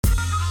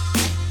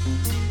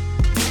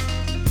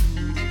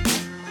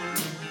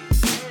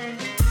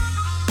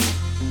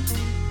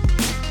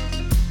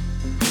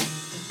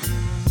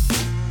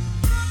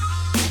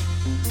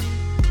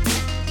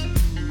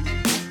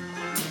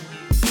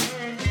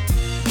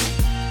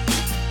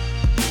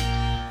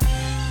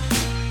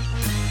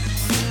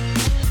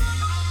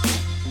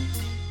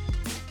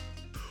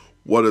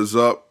What is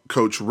up?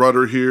 Coach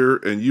Rudder here,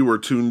 and you are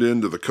tuned in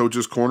to the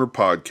Coach's Corner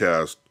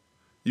podcast.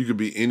 You could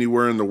be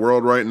anywhere in the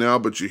world right now,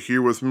 but you're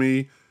here with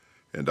me,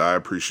 and I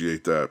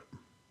appreciate that.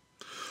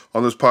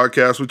 On this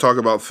podcast, we talk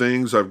about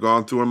things I've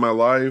gone through in my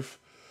life,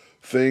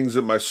 things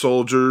that my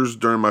soldiers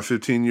during my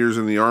 15 years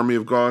in the Army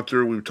have gone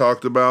through. We've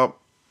talked about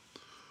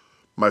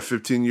my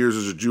 15 years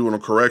as a juvenile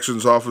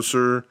corrections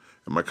officer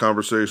and my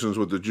conversations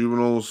with the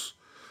juveniles,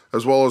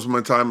 as well as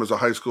my time as a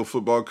high school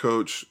football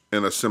coach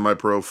and a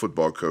semi-pro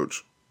football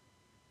coach.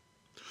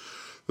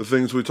 The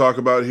things we talk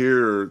about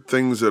here are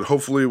things that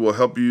hopefully will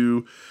help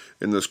you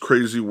in this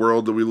crazy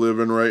world that we live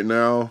in right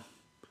now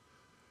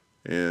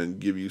and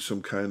give you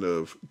some kind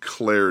of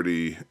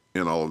clarity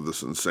in all of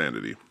this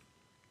insanity.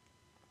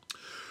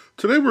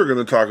 Today we're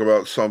going to talk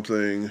about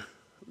something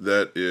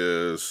that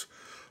is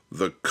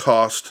the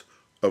cost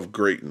of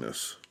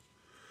greatness.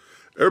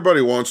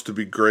 Everybody wants to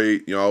be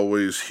great. You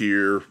always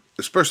hear,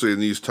 especially in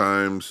these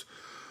times,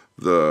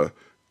 the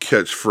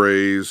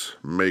catchphrase,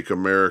 "Make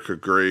America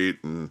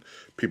Great," and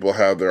people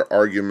have their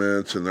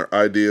arguments and their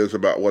ideas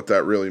about what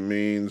that really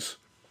means.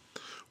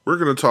 We're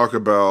going to talk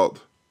about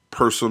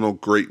personal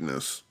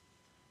greatness.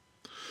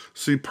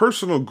 See,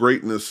 personal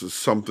greatness is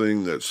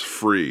something that's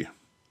free.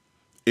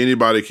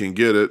 Anybody can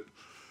get it.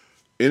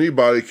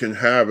 Anybody can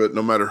have it,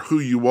 no matter who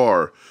you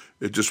are.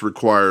 It just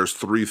requires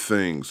three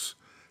things: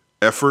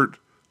 effort,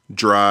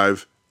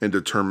 drive, and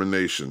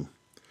determination.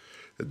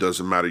 It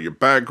doesn't matter your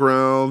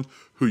background,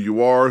 who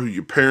you are, who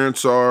your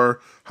parents are,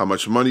 how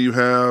much money you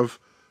have,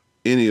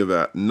 any of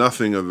that.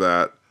 Nothing of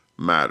that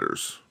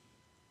matters.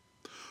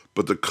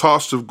 But the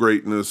cost of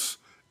greatness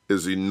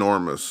is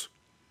enormous.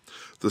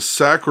 The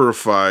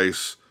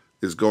sacrifice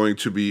is going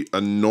to be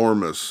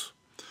enormous.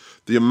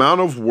 The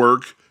amount of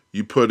work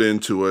you put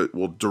into it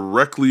will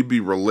directly be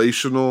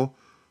relational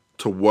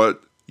to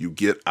what you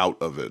get out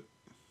of it.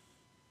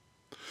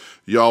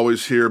 You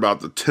always hear about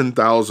the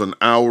 10,000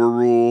 hour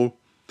rule.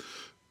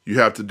 You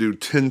have to do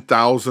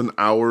 10,000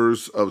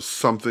 hours of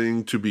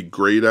something to be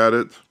great at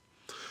it.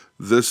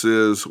 This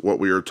is what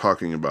we are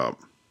talking about.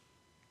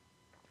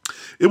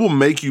 It will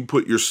make you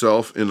put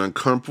yourself in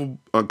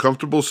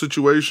uncomfortable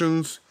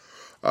situations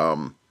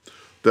that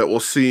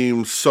will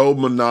seem so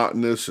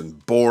monotonous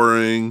and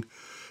boring.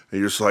 And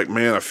you're just like,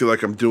 man, I feel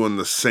like I'm doing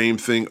the same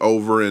thing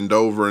over and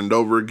over and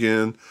over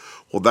again.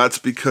 Well, that's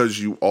because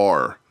you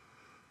are.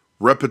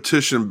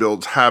 Repetition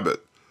builds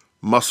habit,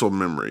 muscle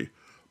memory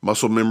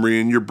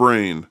in your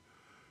brain.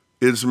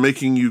 It's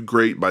making you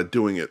great by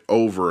doing it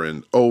over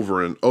and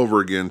over and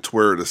over again to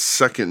where it is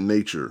second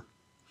nature.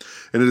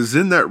 And it is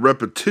in that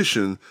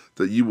repetition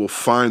that you will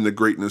find the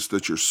greatness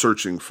that you're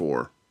searching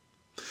for.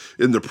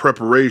 In the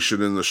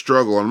preparation, in the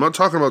struggle. And I'm not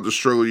talking about the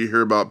struggle you hear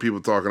about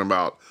people talking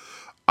about,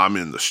 I'm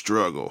in the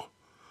struggle.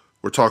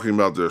 We're talking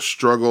about the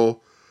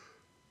struggle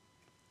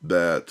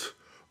that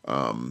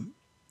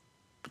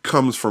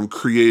comes from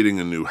creating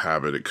a new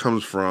habit. It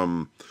comes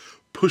from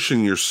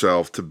pushing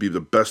yourself to be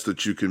the best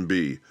that you can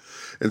be.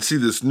 And see,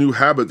 this new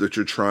habit that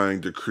you're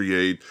trying to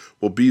create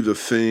will be the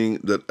thing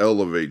that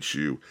elevates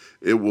you.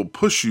 It will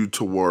push you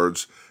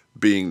towards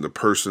being the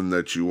person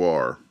that you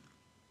are.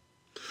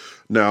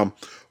 Now,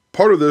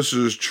 part of this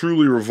is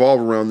truly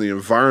revolve around the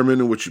environment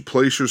in which you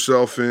place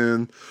yourself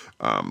in,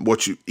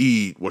 what you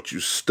eat, what you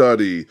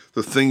study,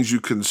 the things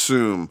you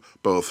consume,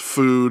 both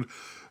food,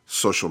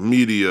 social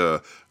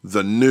media,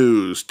 the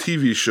news,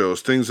 TV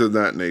shows, things of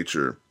that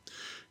nature.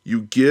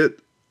 You get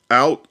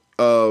out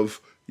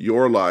of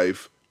your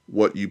life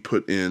what you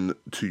put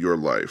into your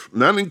life.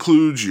 And that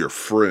includes your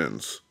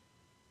friends.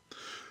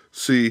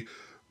 See,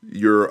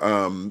 your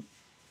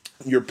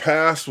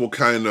past will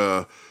kind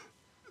of,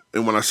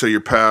 and when I say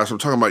your past, I'm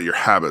talking about your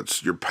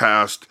habits, your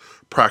past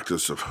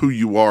practice of who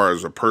you are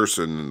as a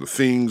person and the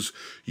things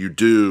you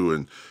do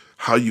and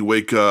how you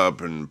wake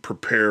up and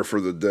prepare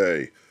for the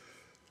day.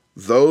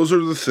 Those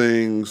are the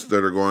things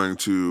that are going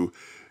to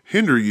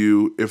hinder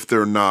you if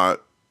they're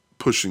not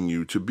pushing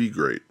you to be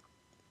great.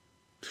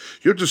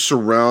 You have to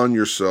surround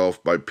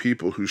yourself by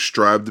people who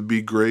strive to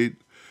be great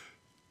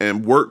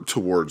and work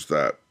towards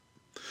that.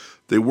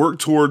 They work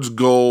towards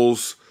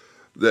goals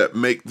that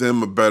make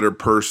them a better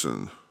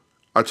person.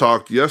 I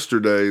talked in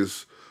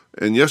yesterday's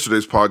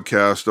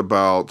podcast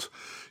about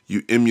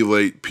you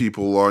emulate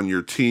people on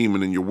your team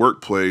and in your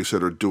workplace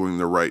that are doing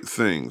the right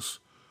things.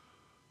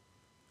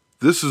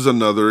 This is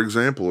another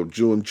example of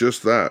doing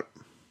just that.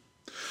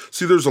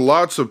 See, there's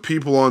lots of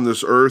people on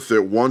this earth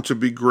that want to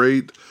be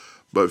great,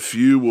 but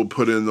few will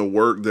put in the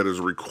work that is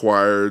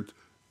required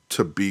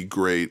to be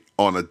great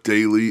on a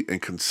daily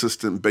and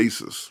consistent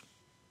basis.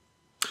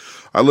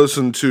 I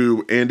listened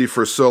to Andy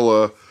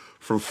Frisella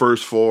from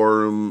First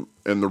Forum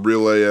and the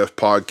Real AF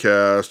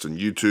podcast and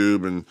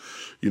YouTube and,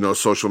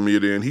 social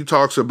media, and he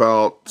talks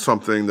about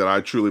something that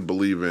I truly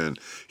believe in.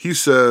 He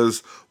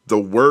says the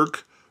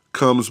work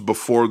comes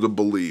before the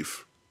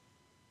belief.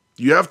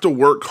 You have to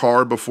work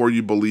hard before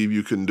you believe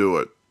you can do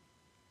it.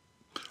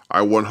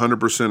 I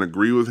 100%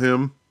 agree with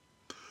him.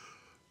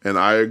 And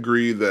I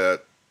agree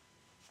that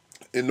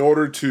in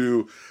order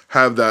to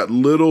have that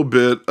little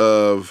bit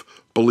of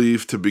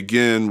belief to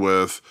begin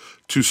with,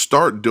 to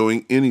start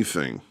doing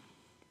anything,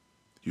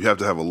 you have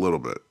to have a little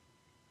bit.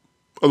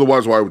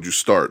 Otherwise, why would you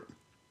start?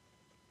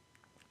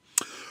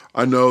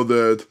 I know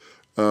that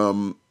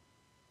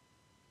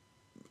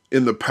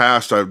in the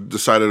past, I've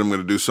decided I'm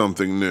going to do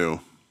something new.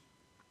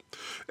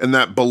 And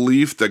that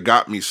belief that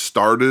got me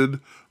started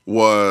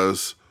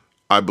was,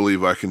 I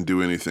believe I can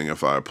do anything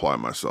if I apply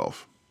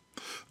myself.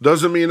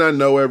 Doesn't mean I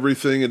know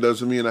everything. It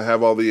doesn't mean I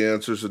have all the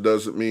answers. It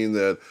doesn't mean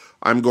that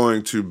I'm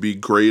going to be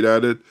great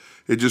at it.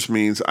 It just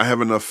means I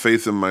have enough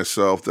faith in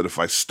myself that if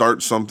I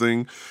start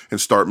something and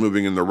start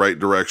moving in the right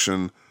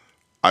direction,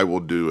 I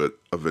will do it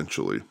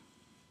eventually.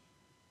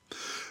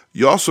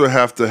 You also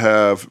have to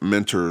have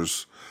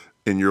mentors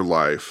in your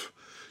life.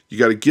 You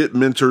got to get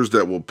mentors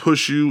that will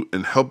push you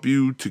and help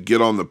you to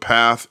get on the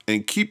path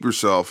and keep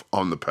yourself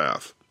on the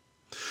path.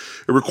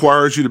 It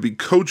requires you to be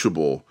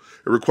coachable.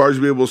 It requires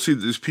you to be able to see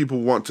that these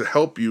people want to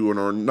help you and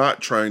are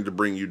not trying to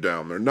bring you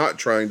down. They're not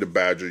trying to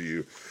badger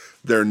you.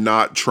 They're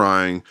not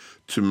trying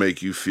to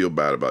make you feel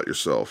bad about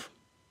yourself.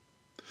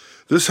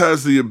 This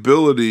has the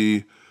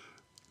ability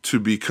to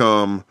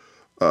become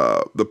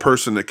the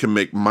person that can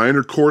make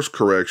minor course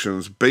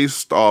corrections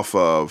based off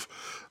of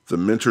the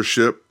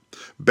mentorship,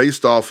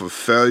 based off of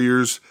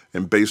failures,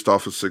 and based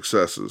off of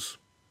successes.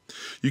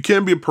 You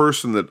can't be a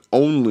person that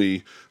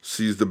only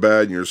sees the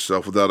bad in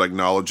yourself without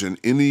acknowledging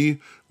any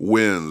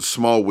wins,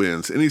 small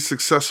wins, any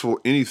successful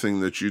anything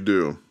that you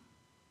do.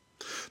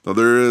 Now,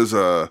 there is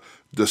a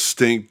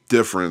distinct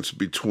difference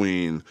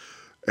between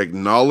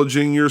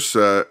acknowledging your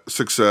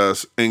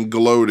success and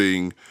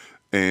gloating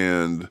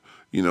and,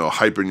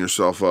 hyping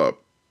yourself up.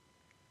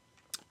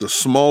 The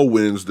small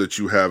wins that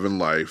you have in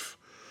life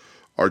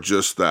are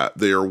just that.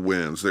 They are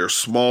wins. They are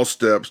small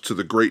steps to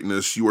the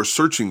greatness you are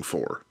searching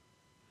for.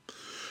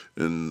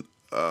 And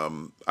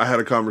I had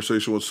a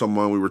conversation with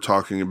someone. We were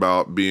talking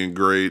about being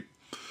great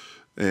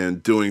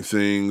and doing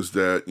things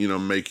that,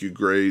 make you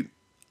great.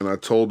 And I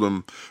told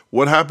them,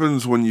 what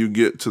happens when you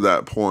get to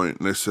that point?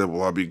 And they said,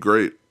 well, I'll be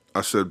great.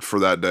 I said, for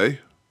that day?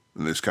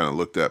 And they just kind of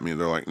looked at me and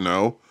they're like,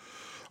 no.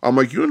 I'm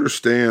like, you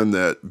understand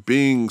that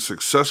being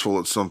successful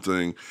at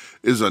something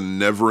is a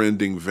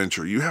never-ending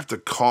venture. You have to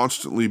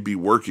constantly be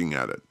working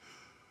at it.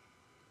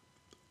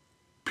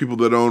 People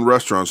that own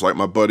restaurants, like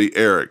my buddy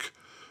Eric,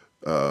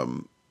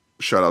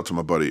 shout out to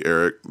my buddy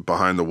Eric,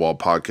 Behind the Wall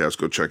podcast,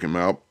 go check him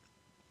out.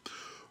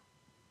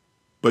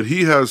 But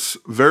he has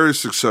very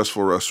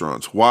successful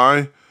restaurants.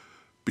 Why?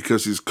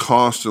 Because he's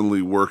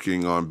constantly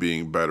working on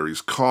being better.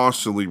 He's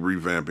constantly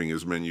revamping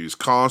his menu. He's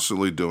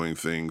constantly doing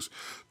things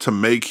to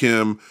make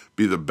him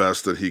be the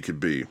best that he could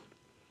be.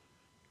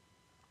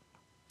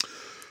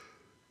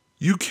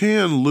 You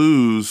can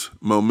lose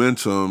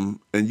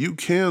momentum and you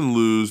can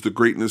lose the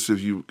greatness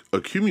if you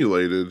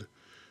accumulated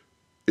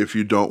if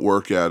you don't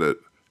work at it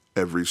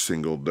every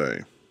single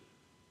day.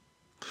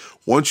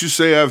 Once you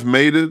say I've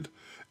made it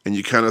and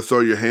you kind of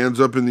throw your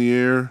hands up in the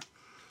air,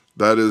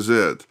 that is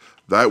it.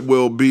 That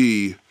will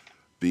be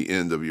the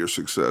end of your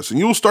success. And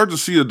you will start to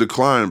see a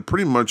decline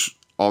pretty much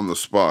on the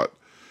spot.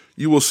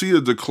 You will see a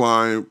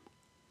decline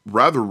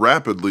rather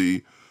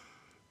rapidly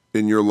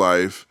in your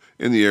life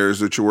in the areas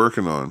that you're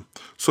working on.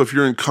 So if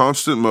you're in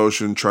constant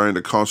motion, trying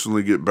to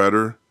constantly get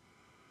better,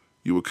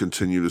 you will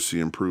continue to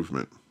see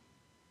improvement.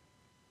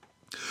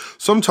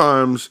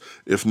 Sometimes,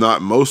 if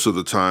not most of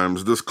the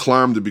times, this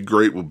climb to be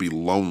great will be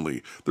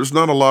lonely. There's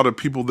not a lot of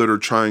people that are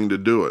trying to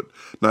do it.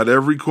 Not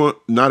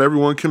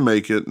everyone can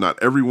make it. Not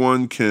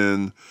everyone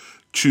can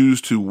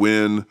choose to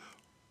win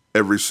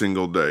every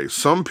single day.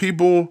 Some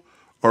people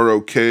are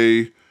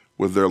okay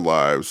with their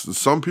lives, and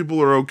some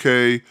people are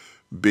okay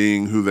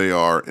being who they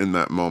are in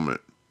that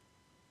moment.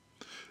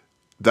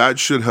 That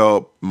should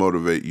help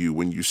motivate you.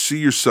 When you see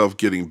yourself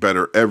getting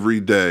better every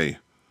day,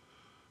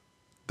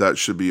 that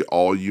should be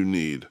all you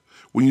need.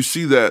 When you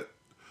see that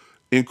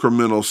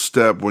incremental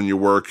step when you're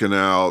working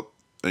out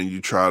and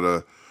you try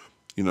to,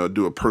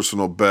 do a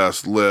personal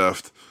best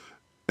lift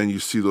and you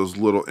see those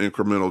little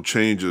incremental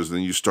changes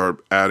and you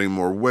start adding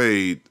more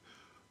weight,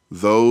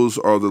 those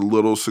are the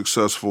little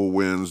successful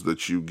wins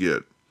that you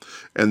get.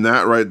 And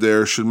that right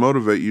there should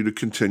motivate you to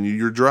continue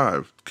your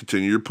drive,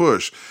 continue your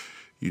push.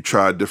 You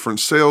try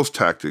different sales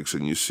tactics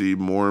and you see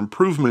more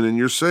improvement in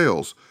your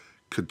sales.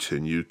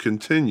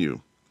 Continue.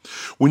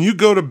 When you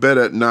go to bed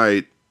at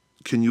night,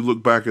 can you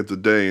look back at the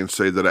day and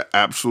say that I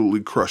absolutely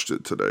crushed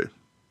it today?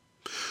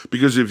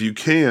 Because if you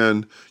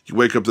can, you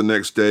wake up the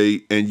next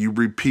day and you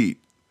repeat.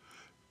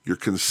 You're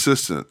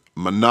consistent,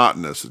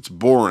 monotonous, it's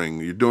boring.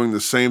 You're doing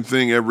the same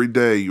thing every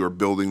day. You're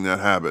building that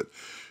habit.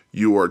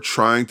 You are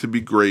trying to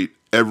be great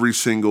every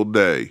single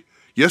day.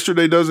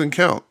 Yesterday doesn't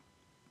count.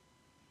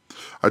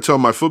 I tell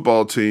my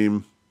football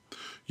team,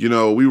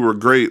 we were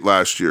great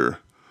last year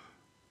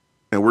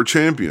and we're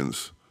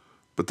champions.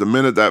 But the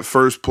minute that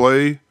first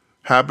play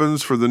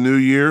happens for the new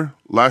year,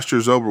 last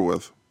year's over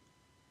with.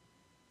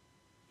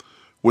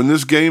 When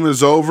this game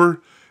is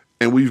over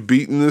and we've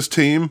beaten this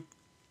team,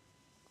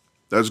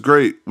 that's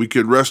great. We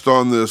could rest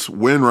on this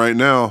win right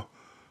now,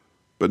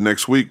 But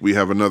next week we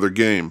have another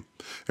game.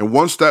 And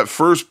once that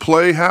first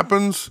play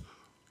happens,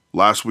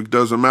 last week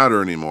doesn't matter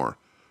anymore.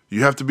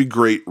 You have to be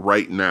great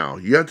right now.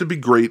 You have to be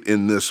great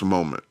in this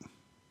moment.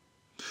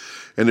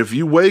 And if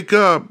you wake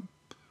up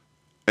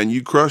and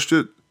you crushed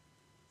it,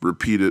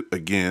 repeat it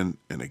again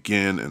and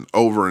again and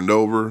over and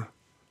over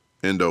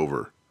and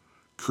over,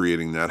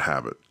 creating that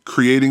habit,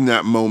 creating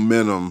that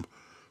momentum,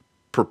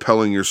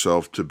 propelling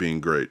yourself to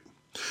being great.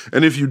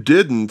 And if you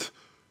didn't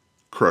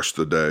crush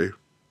the day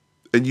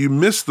and you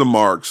missed the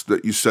marks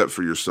that you set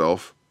for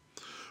yourself,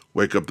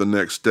 wake up the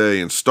next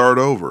day and start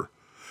over.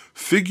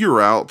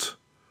 Figure out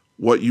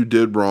what you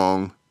did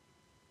wrong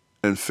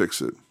and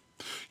fix it.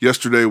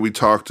 Yesterday, we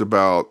talked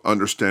about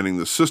understanding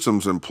the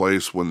systems in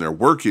place when they're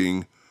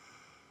working.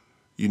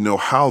 You know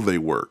how they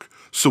work.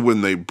 So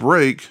when they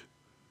break,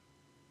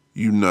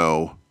 you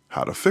know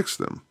how to fix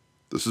them.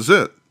 This is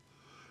it.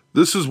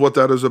 This is what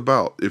that is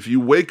about. If you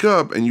wake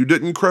up and you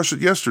didn't crush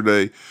it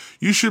yesterday,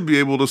 you should be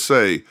able to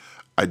say,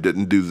 I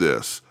didn't do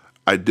this.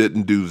 I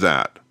didn't do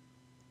that.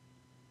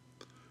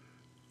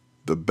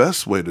 The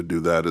best way to do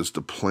that is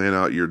to plan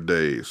out your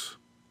days.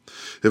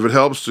 If it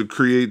helps to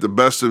create the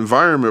best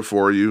environment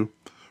for you,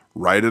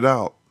 write it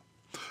out.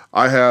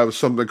 I have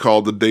something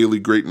called the Daily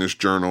Greatness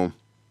Journal.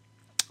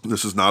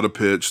 This is not a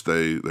pitch.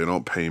 They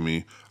don't pay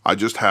me. I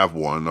just have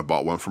one. I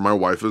bought one for my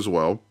wife as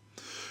well.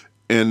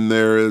 And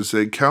there is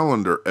a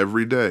calendar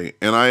every day.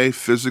 And I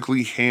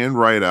physically hand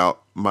write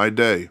out my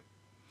day.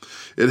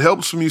 It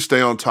helps me stay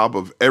on top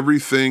of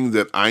everything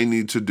that I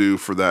need to do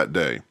for that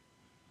day.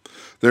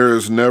 There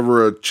is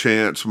never a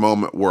chance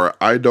moment where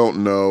I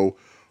don't know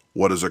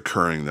what is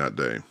occurring that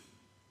day.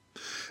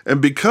 And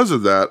because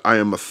of that, I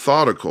am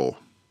methodical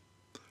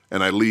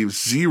and I leave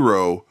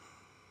 0%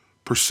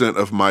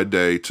 of my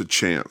day to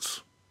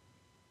chance.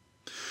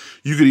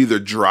 You could either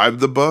drive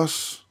the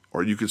bus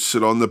or you could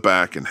sit on the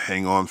back and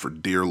hang on for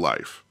dear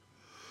life.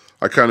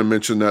 I kind of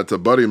mentioned that to a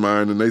buddy of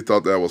mine and they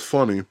thought that was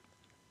funny,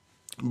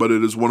 but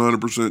it is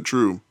 100%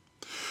 true.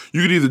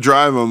 You could either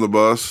drive on the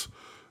bus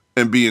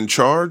and be in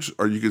charge,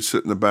 or you could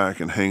sit in the back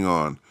and hang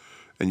on,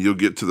 and you'll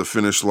get to the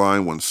finish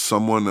line when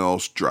someone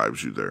else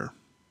drives you there.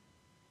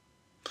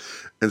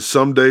 And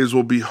some days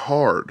will be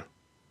hard.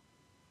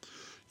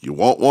 You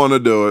won't want to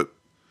do it.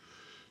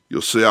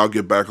 You'll say, I'll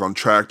get back on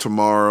track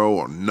tomorrow,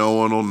 or no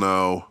one will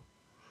know.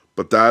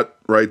 But that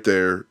right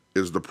there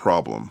is the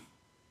problem.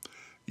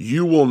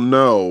 You will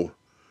know,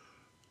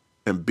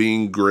 and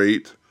being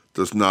great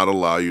does not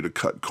allow you to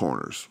cut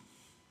corners.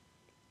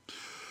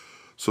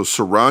 So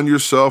surround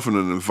yourself in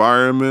an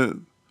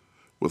environment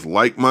with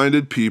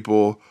like-minded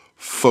people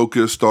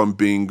focused on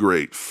being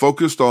great,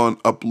 focused on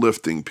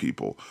uplifting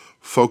people,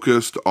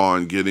 focused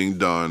on getting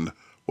done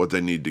what they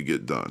need to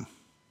get done.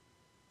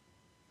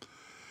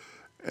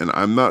 And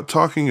I'm not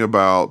talking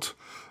about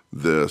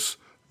this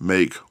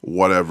make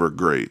whatever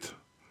great.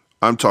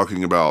 I'm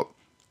talking about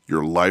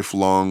your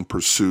lifelong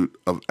pursuit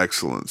of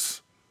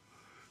excellence,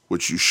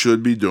 which you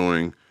should be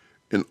doing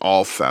in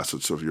all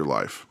facets of your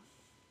life.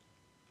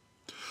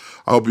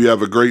 I hope you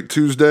have a great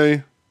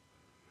Tuesday.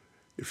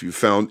 If you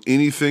found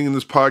anything in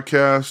this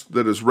podcast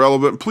that is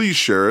relevant, please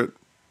share it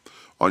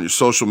on your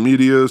social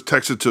medias,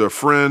 text it to a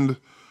friend,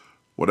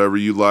 whatever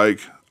you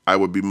like. I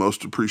would be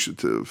most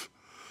appreciative.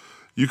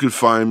 You can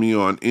find me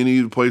on any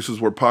of the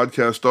places where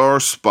podcasts are: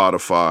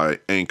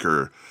 Spotify,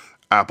 Anchor,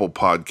 Apple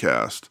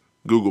Podcast,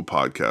 Google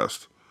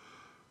Podcast.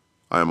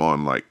 I'm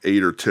on like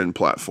 8 or 10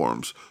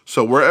 platforms.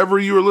 So wherever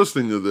you are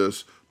listening to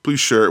this, please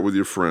share it with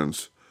your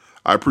friends.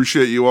 I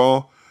appreciate you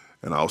all,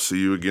 and I'll see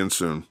you again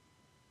soon.